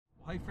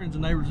Hey friends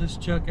and neighbors, this is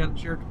Chuck out at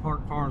Sheraton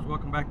Park Farms.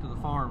 Welcome back to the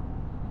farm.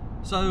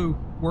 So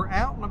we're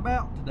out and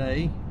about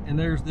today and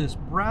there's this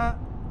bright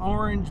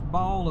orange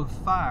ball of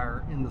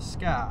fire in the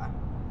sky.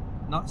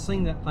 Not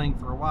seen that thing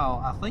for a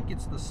while. I think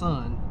it's the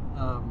sun,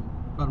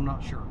 but I'm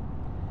not sure.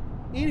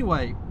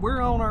 Anyway, we're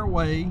on our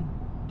way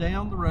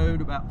down the road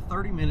about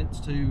 30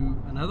 minutes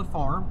to another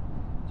farm.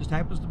 Just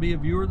happens to be a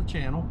viewer of the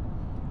channel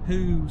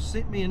who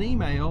sent me an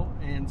email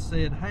and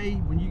said, hey,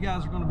 when you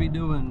guys are going to be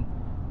doing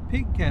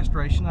pig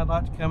castration, I'd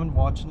like to come and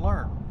watch and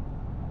learn.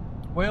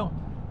 Well,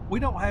 we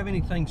don't have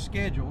anything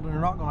scheduled and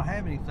we're not going to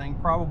have anything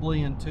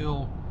probably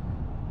until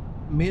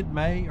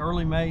mid-May,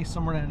 early May,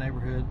 somewhere in that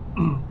neighborhood.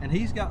 And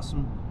he's got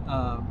some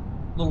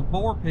little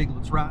boar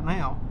piglets right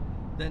now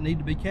that need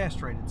to be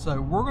castrated. So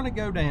we're going to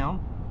go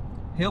down,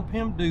 help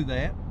him do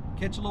that,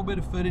 catch a little bit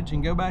of footage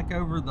and go back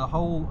over the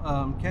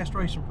whole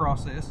castration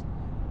process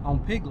on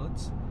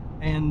piglets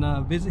and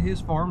visit his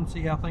farm and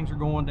see how things are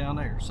going down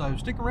there. So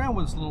stick around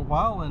with us a little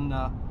while and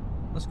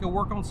let's go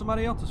work on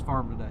somebody else's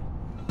farm today.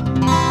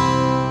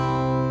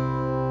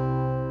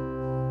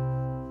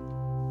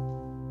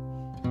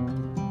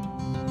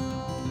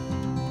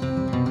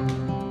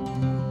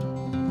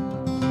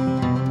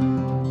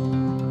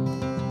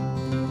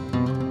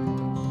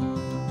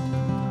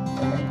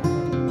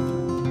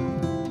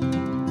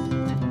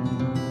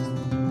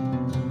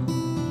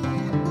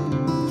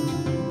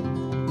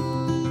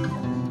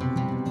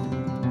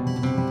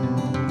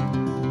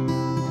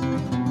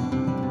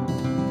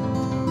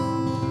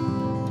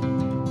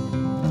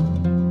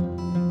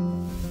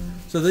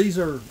 So these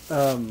are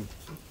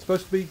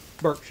supposed to be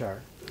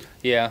Berkshire.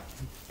 Yeah,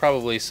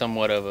 probably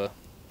somewhat of a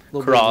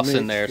cross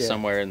in there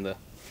somewhere in the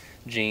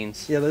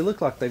genes. Yeah, they look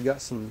like they've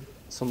got some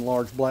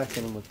large black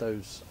in them with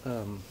those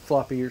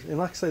floppy ears. And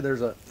like I say,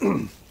 there's a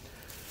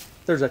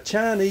there's a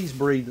Chinese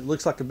breed that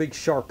looks like a big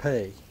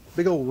Shar-Pei,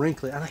 big old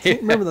wrinkly. And I can't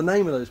remember the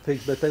name of those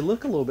pigs, but they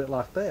look a little bit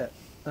like that.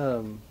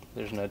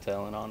 There's no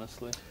telling,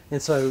 honestly.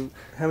 And so,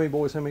 how many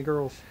boys, how many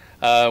girls?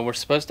 We're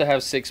supposed to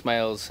have 6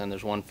 males, and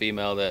there's 1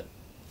 female that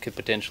could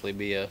potentially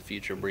be a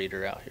future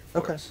breeder out here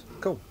for us.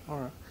 Cool. All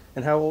right.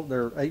 And how old?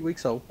 They're 8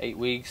 weeks old? 8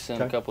 weeks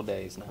and a couple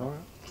days now. All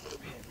right.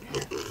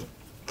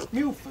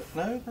 Mulefoot.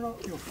 No, they're not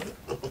mulefoot.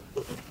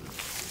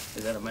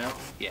 Is that a male?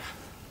 Yeah.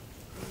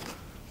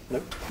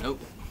 Nope.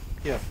 Nope.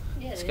 Yeah.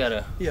 It's got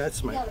a... Yeah,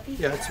 it's a male.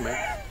 Yeah, it's a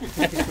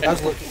male. I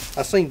was looking.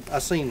 I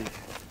seen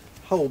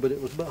hole, but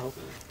it was butthole.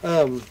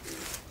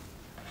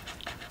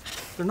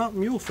 They're not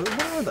mulefoot.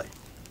 What are they?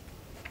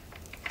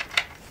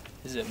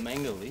 Is it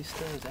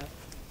Mangalista? Is that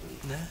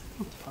no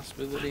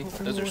possibility?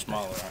 Those are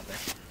smaller, aren't they?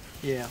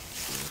 Yeah.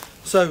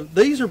 So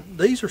these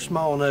are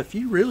small enough.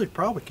 You really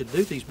probably could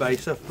do these by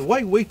yourself. The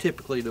way we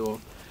typically do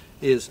them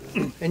is,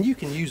 and you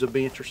can use a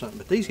bench or something,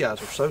 but these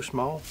guys are so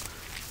small.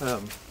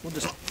 We'll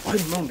just put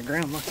them on the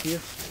ground like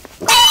this,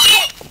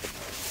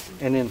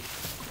 and then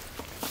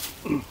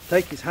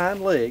take his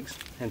hind legs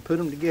and put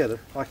them together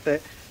like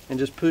that, and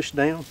just push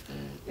down,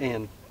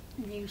 and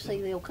you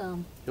see they'll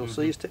come. You'll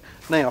see his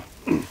now,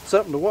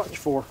 something to watch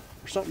for,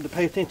 or something to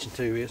pay attention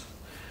to is,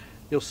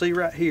 you'll see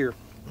right here,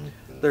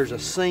 there's a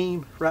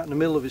seam right in the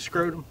middle of his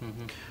scrotum.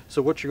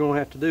 So what you're going to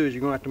have to do is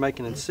you're going to have to make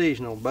an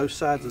incision on both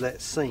sides of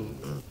that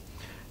seam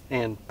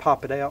and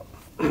pop it out.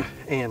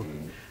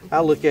 And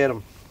I look at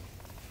them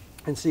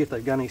and see if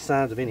they've got any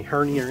signs of any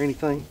hernia or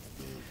anything.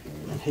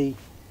 And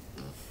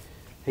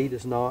he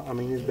does not. I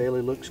mean, his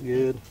belly looks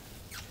good.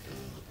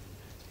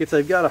 If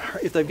they've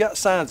got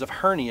signs of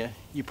hernia,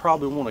 you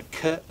probably want to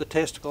cut the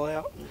testicle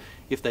out.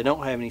 If they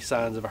don't have any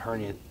signs of a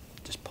hernia,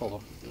 just pull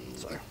them.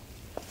 So.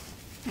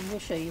 And we'll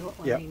show you what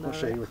we mean by we'll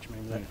show you what you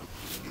mean by that.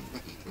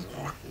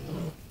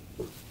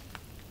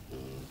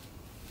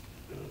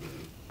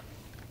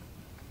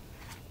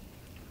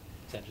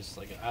 Is that just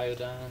like an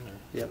iodine? Or?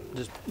 Yep,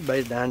 just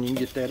betadine. You can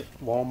get that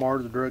at Walmart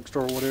or the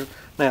drugstore or whatever.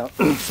 Now,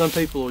 some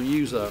people will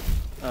use a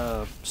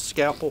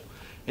scalpel,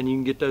 and you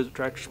can get those at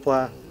Tractor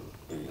Supply.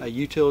 A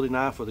utility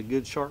knife with a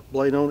good sharp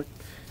blade on it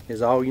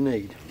is all you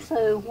need.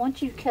 So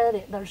once you cut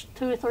it, there's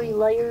 2 or 3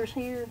 layers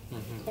here,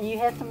 and you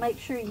have to make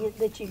sure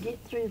that you get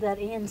through that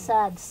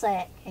inside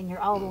sac and you're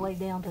all the way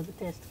down to the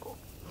testicle.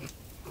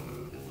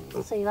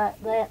 See,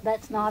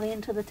 that's not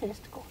into the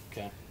testicle.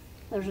 Okay.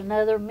 There's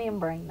another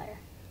membrane there.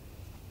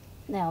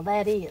 Now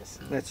that is.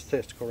 That's the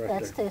testicle right there.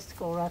 That's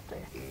testicle right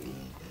there.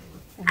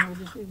 And we'll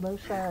just do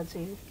both sides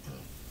here.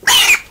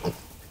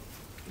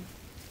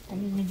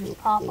 And then you just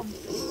pop them.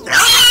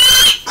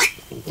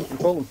 And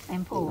pull them.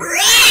 And pull them.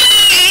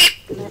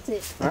 That's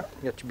it. All right,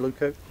 you got your blue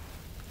coat.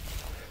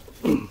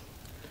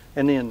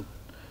 And then,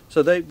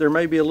 so there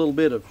may be a little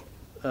bit of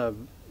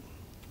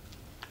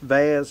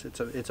vase.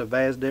 It's a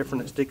vase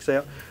different that sticks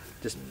out.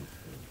 Just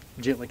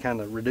gently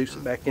kind of reduce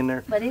it back in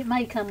there. But it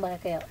may come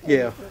back out.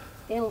 Yeah.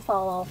 It'll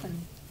fall off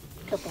in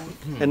a couple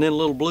weeks. And then a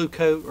little blue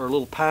coat or a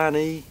little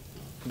piney.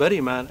 A buddy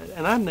of mine,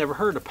 and I'd never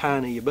heard of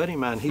piney. A buddy of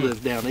mine, he lives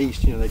down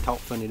east. You know, they talk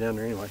funny down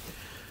there anyway.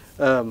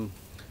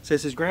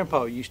 Says his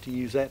grandpa used to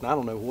use that, and I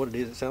don't know what it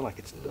is. It sounds like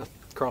it's a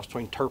cross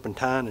between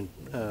turpentine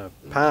and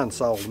pine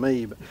sol to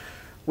me, but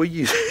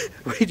we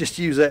just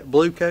use that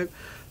blue coat,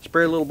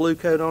 spray a little blue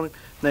coat on him.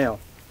 Now,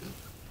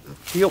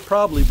 he'll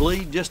probably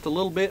bleed just a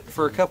little bit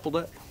for a couple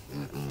days.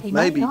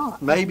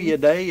 Maybe a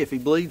day if he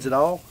bleeds at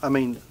all. I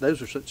mean,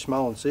 those are such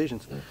small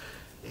incisions.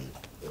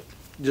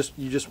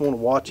 You just want to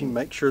watch him,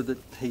 make sure that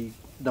he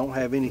don't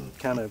have any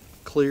kind of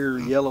clear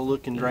yellow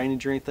looking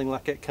drainage or anything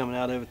like that coming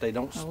out of it. They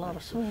don't A lot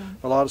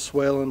of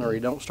swelling, or he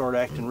don't start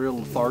acting real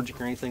lethargic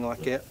or anything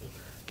like that.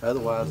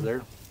 Otherwise,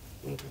 they're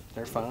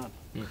fine.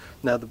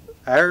 Now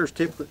ours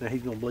typically, now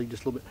he's gonna bleed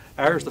just a little bit.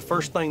 Ours, the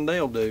first thing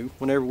they'll do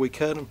whenever we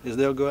cut them is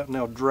they'll go out and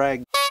they'll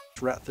drag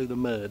right through the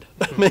mud.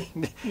 I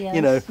mean, Yeah,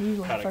 you know,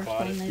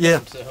 yeah.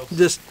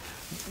 Just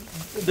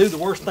do the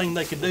worst thing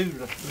they could do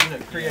to, you know,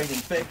 create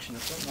infection or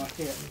something like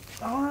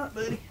that. All right,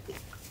 buddy,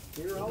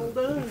 you're all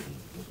done.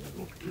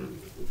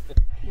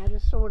 Now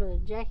just sort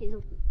of jack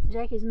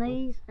his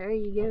knees. There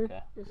you go, Okay.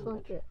 just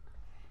like that.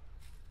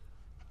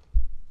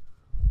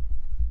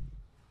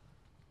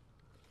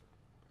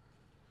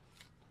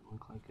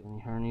 Look like any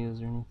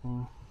hernias or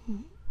anything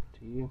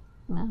to you?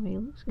 No, he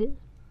looks good.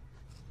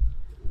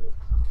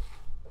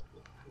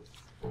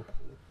 Put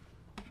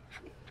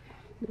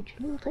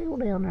your little tail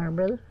down there,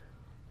 brother.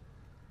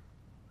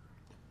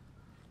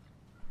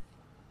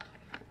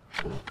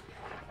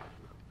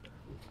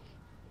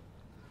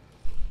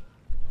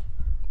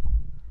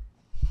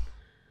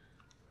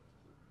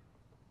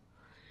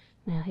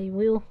 Now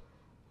he'll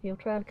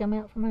try to come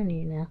out from under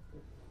you now.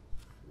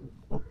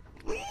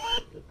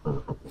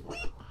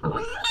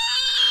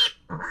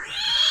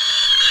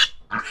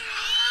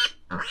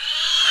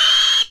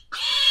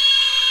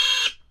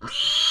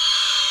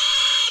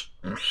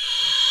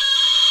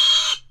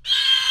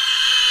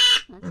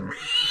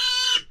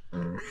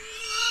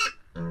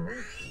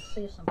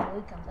 See if some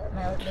fluid comes out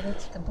now, but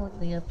it's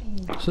completely up to you.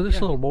 So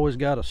this little boy's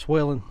got a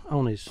swelling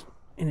on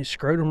in his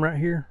scrotum right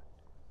here.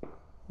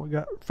 We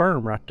got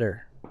firm right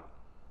there.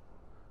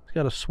 He's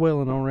got a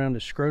swelling on around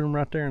his scrotum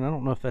right there, and I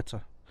don't know if that's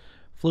a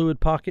fluid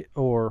pocket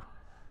or,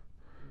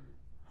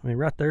 I mean,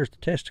 right there's the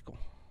testicle.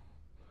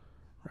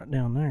 Right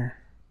down there.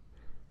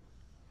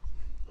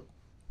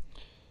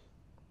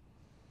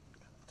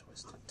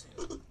 Twisted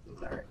too.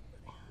 Alright.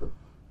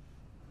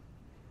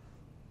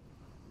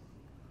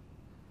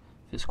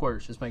 If it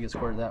squirts, just make it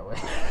squirt that way.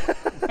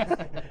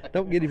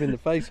 Don't get him in the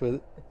face with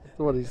it. That's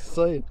what he's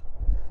saying.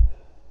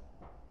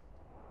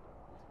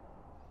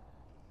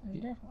 There's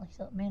definitely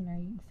something in there.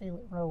 You can feel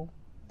it roll.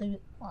 Do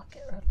it like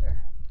it right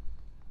there.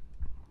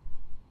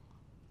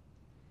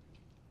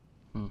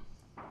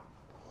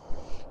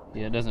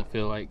 Yeah, it doesn't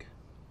feel like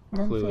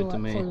Doesn't fluid feel to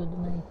like me. fluid to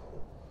me.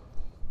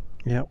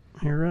 Yep,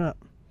 you're right.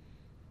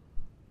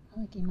 I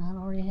think he might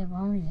already have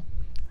hernia.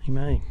 He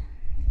may.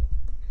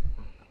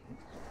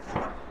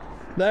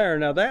 There,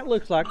 now that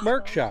looks like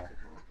Berkshire.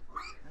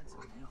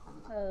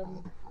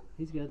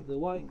 He's got the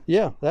white.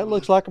 Yeah, that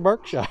looks like a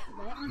Berkshire.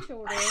 That one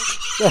sure does.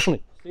 Don't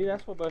it? See,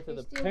 that's what both of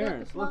the He's still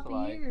parents got look the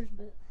floppy like. ears,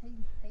 but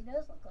he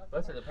does look like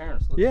Both that. of the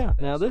parents look Yeah, like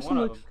that. now So this one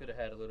one of looks them could have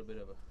had a little bit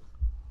of a.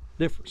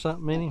 different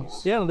something in him.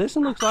 Yeah, now this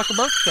one looks like a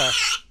Berkshire.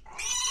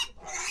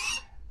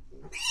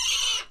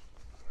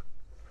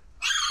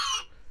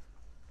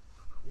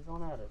 He's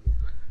on out of you.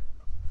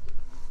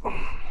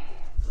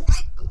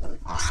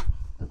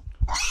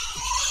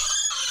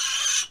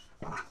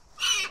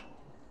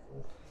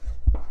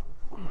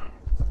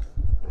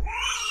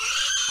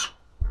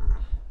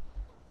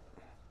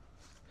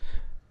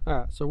 All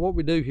right, so what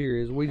we do here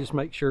is we just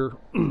make sure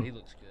He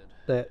looks good.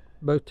 that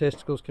both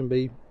testicles can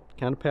be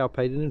kind of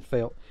palpated and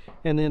felt.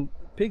 And then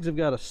pigs have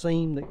got a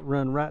seam that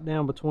run right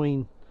down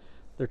between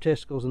their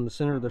testicles and the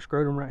center of their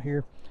scrotum right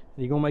here.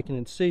 And you're gonna make an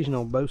incision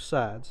on both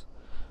sides.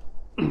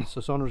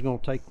 So Saunders gonna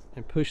take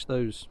and push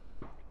those,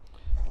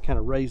 kind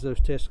of raise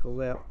those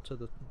testicles out to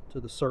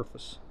the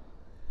surface.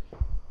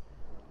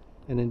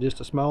 And then just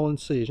a small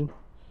incision.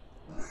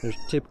 There's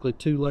typically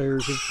 2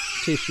 layers of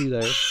tissue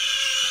there.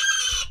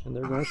 And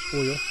they're going to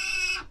squeal.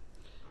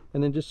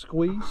 And then just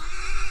squeeze.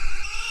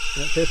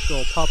 That testicle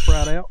will pop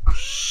right out.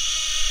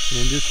 And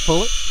then just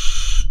pull it.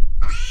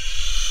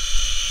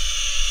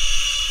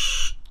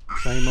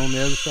 Same on the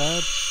other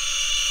side.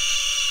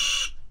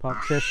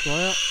 Pop the testicle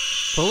out.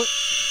 Pull it.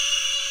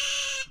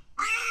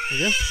 There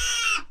you go.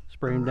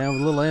 Spray him down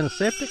with a little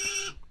antiseptic.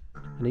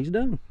 And he's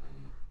done.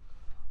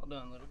 Well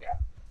done, little guy.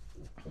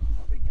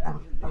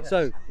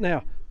 So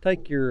now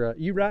take your,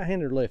 you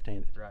right-handed or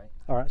left-handed? Right.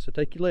 All right, so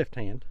take your left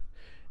hand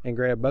and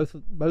grab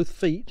both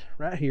feet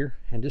right here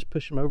and just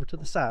push them over to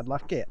the side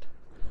like that.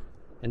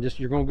 And just,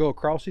 you're gonna go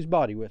across his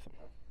body with them.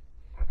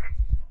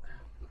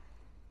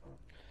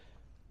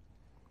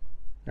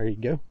 There you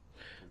go.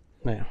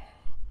 Now,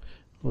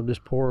 we'll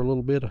just pour a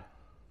little bit of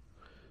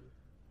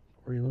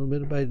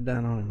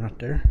betadine on him right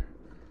there.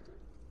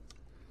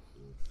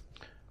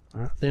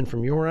 All right, then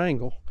from your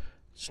angle,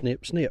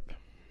 snip, snip.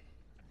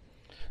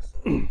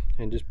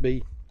 And just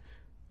be.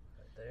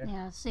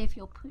 Now, see if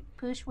you'll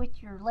push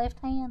with your left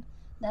hand.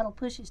 That'll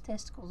push his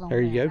testicles on. There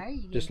you go. There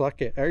you Just go. like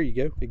that. There you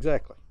go.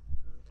 Exactly.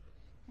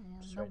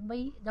 Now,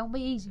 don't be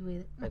easy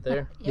with it. Right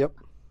there? Yep.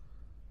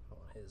 On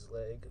his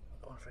leg. I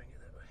wonder if I can get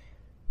that way.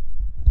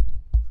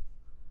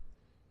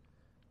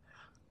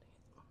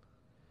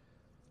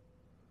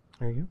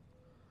 There you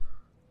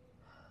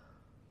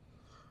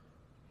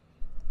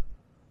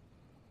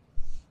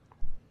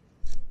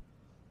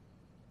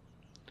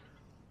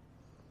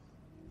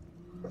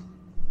go.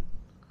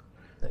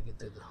 Did I get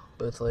through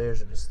both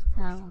layers or just?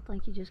 I don't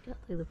think you just got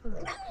through the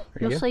first.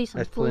 You'll see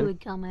some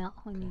fluid come out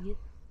when you get.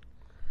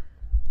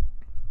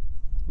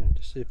 Now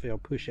just see if they'll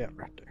push out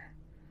right there.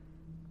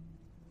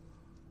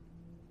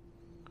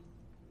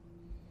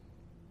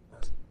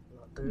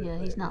 Yeah,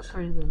 he's not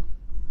through the.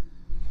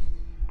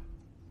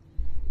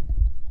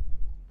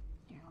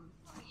 Here,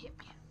 let me hit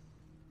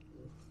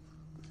you.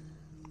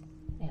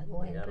 Yeah,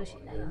 go ahead and push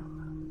it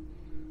down.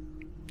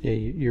 Yeah,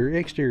 your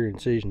exterior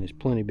incision is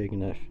plenty big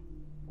enough.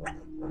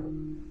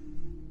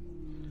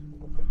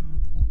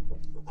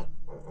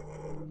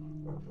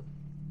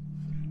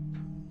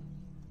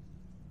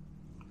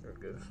 There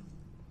it goes.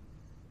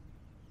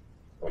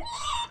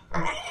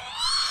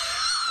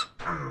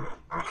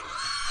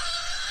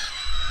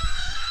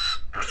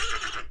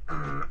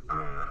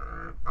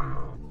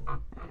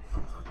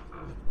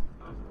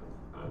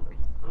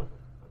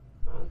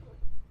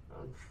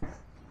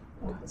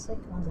 Well, the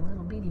second one's a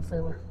little bitty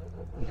fella.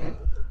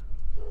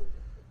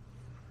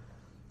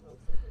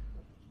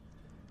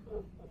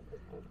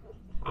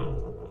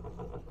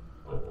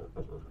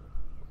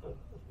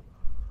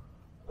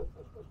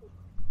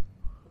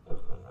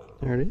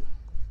 There it is.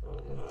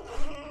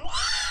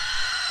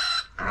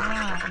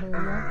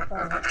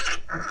 Alright,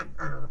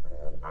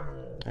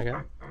 I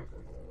got it.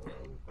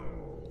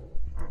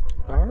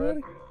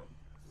 Alrighty.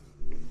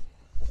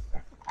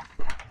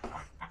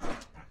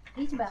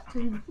 He's about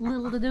too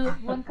little to do it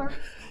one person.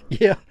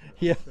 Yeah,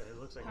 yeah.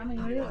 I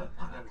mean, really.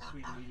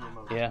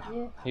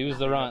 Yeah. He was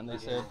the runt, they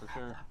said, for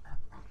sure.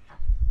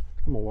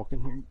 I'm gonna walk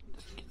in here and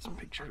just get some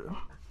pictures of them.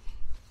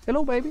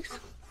 Hello, babies.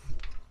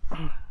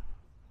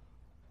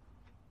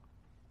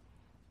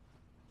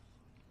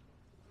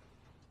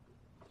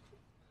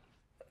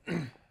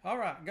 All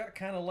right, got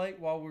kind of late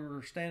while we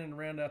were standing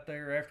around out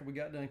there after we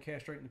got done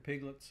castrating the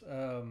piglets.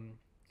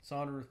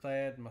 Sandra,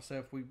 Thad, and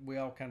myself, we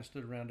all kind of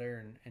stood around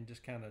there and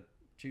just kind of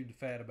chewed the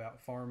fat about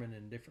farming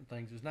and different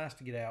things. It was nice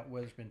to get out.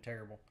 Weather's been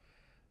terrible,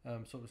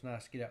 so it was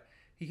nice to get out.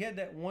 He had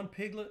that one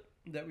piglet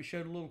that we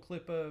showed a little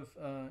clip of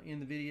in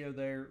the video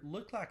there.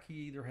 Looked like he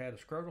either had a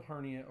scrotal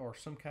hernia or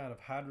some kind of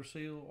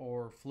hydrocele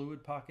or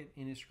fluid pocket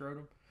in his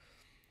scrotum.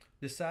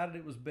 Decided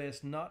it was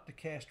best not to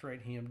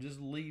castrate him, just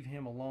leave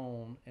him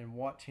alone and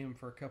watch him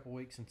for a couple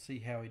weeks and see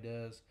how he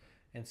does,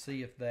 and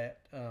see if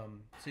that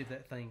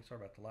thing, sorry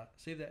about the light,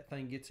 see if that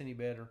thing gets any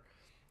better.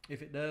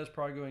 If it does,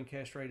 probably go ahead and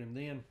castrate him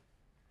then.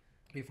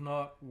 If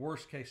not,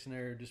 worst case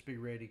scenario, just be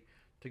ready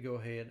to go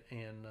ahead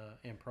and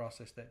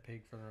process that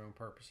pig for their own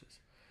purposes.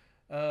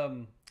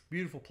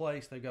 Beautiful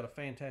place. They've got a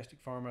fantastic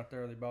farm out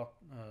there. They bought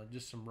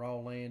just some raw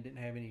land, didn't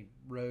have any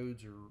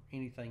roads or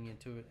anything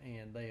into it,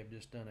 and they have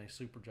just done a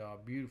super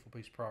job. Beautiful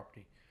piece of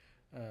property,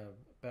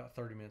 about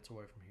 30 minutes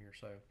away from here.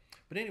 So,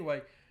 but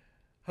anyway,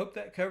 hope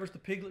that covers the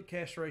piglet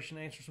castration,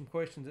 answer some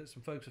questions that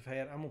some folks have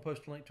had. I'm going to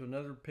post a link to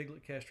another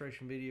piglet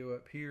castration video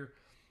up here.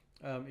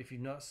 If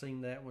you've not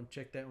seen that one,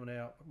 check that one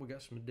out. We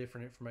got some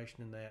different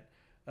information in that.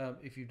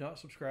 If you've not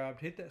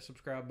subscribed, hit that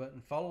subscribe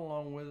button. Follow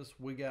along with us.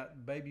 We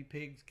got baby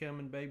pigs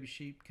coming, baby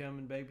sheep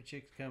coming, baby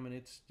chicks coming.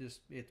 It's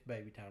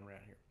baby time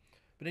around here.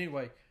 But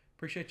anyway,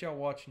 appreciate y'all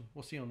watching.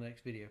 We'll see you on the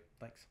next video.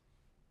 Thanks.